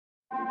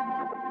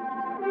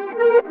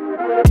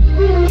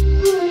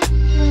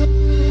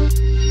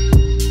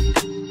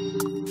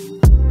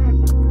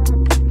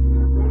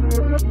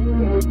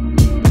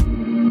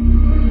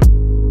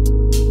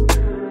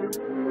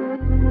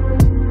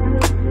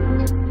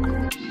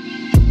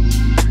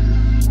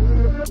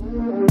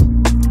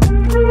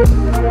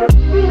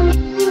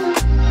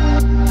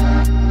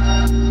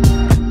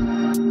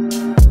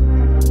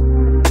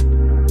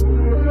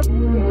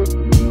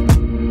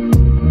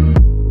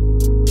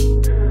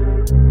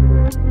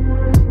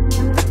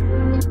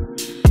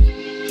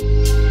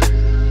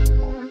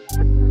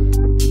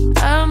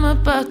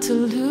About to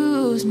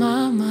lose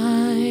my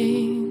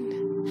mind,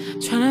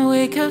 trying to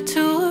wake up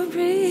to a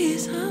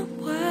reason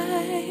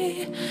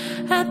why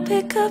I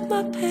pick up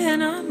my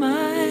pen.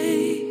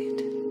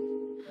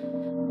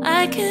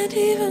 I can't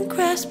even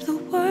grasp the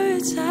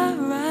words I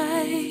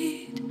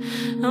write.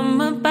 I'm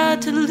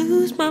about to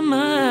lose my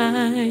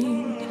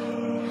mind.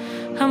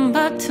 I'm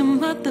about to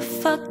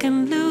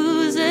motherfucking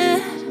lose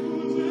it.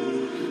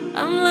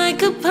 I'm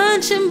like a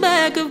punching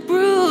bag of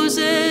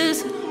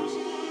bruises,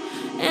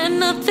 and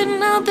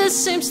nothing out there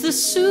seems to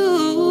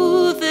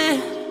soothe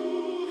it.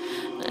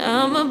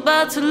 I'm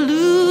about to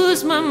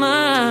lose my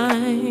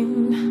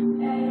mind.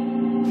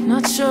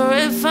 Not sure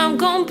if I'm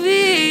gonna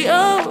be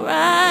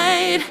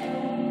alright,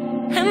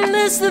 and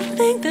that's the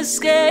thing that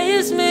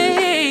scares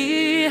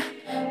me.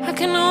 I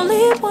can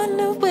only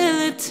wonder, will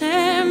it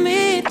tear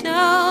me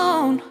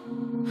down?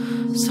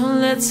 So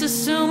let's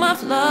assume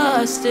I've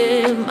lost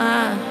it.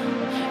 My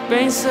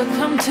brain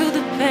succumbed to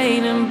the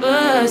pain and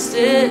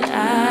busted.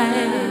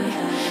 I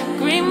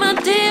scream my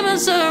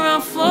demons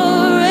around 4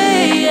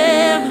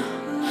 AM.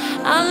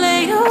 I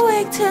lay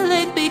awake till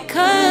late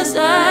because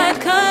I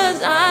can't.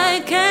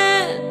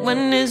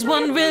 When is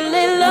one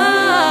really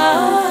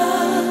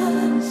lost?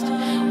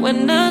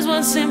 When does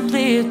one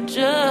simply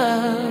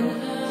adjust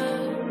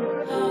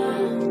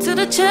to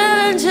the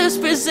challenges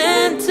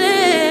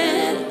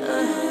presented,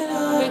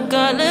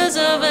 regardless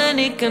of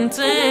any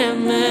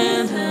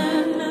contentment,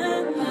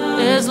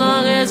 as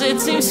long as it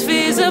seems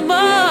feasible?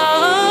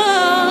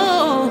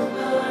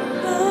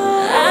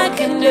 I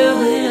can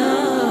do it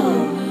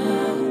all.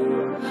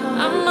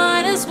 I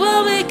might as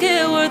well make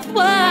it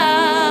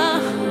worthwhile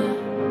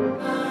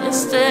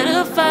instead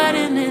of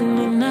fighting in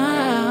the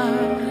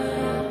night.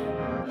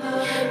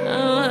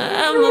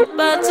 I'm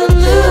about to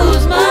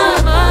lose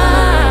my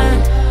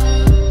mind.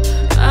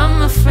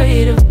 I'm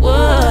afraid of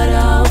what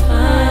I'll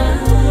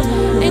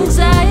find.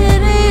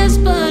 Anxiety is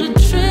but a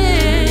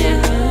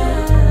trick,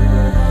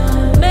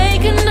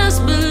 making us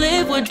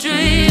believe we're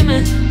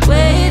dreaming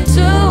way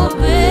too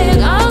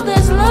big. All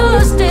that's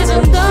lost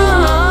isn't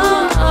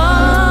gone,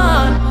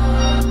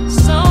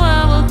 so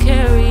I will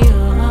carry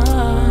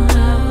on.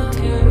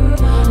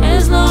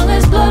 As long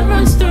as blood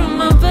runs through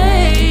my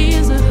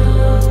veins,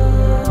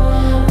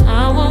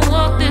 I won't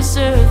walk this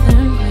earth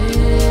in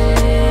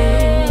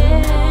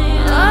vain.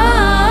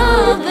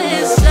 All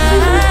this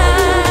time,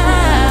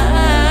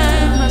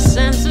 my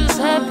senses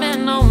have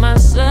been on my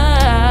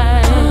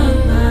side,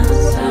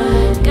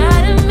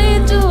 guiding me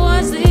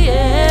towards the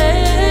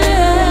end.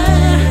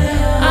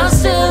 I'm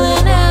still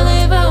in hell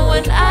even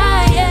when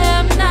I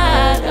am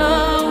not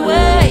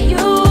aware.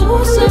 You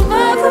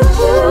survive and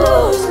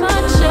lose my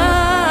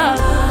child.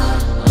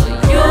 Oh,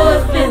 you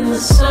have been the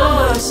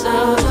source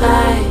of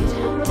light.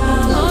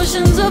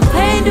 Emotions of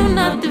pain do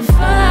not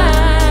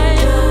define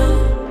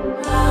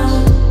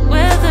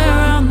whether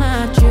or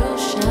not you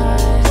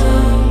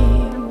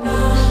shine.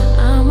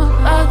 I'm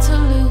about to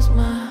lose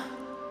my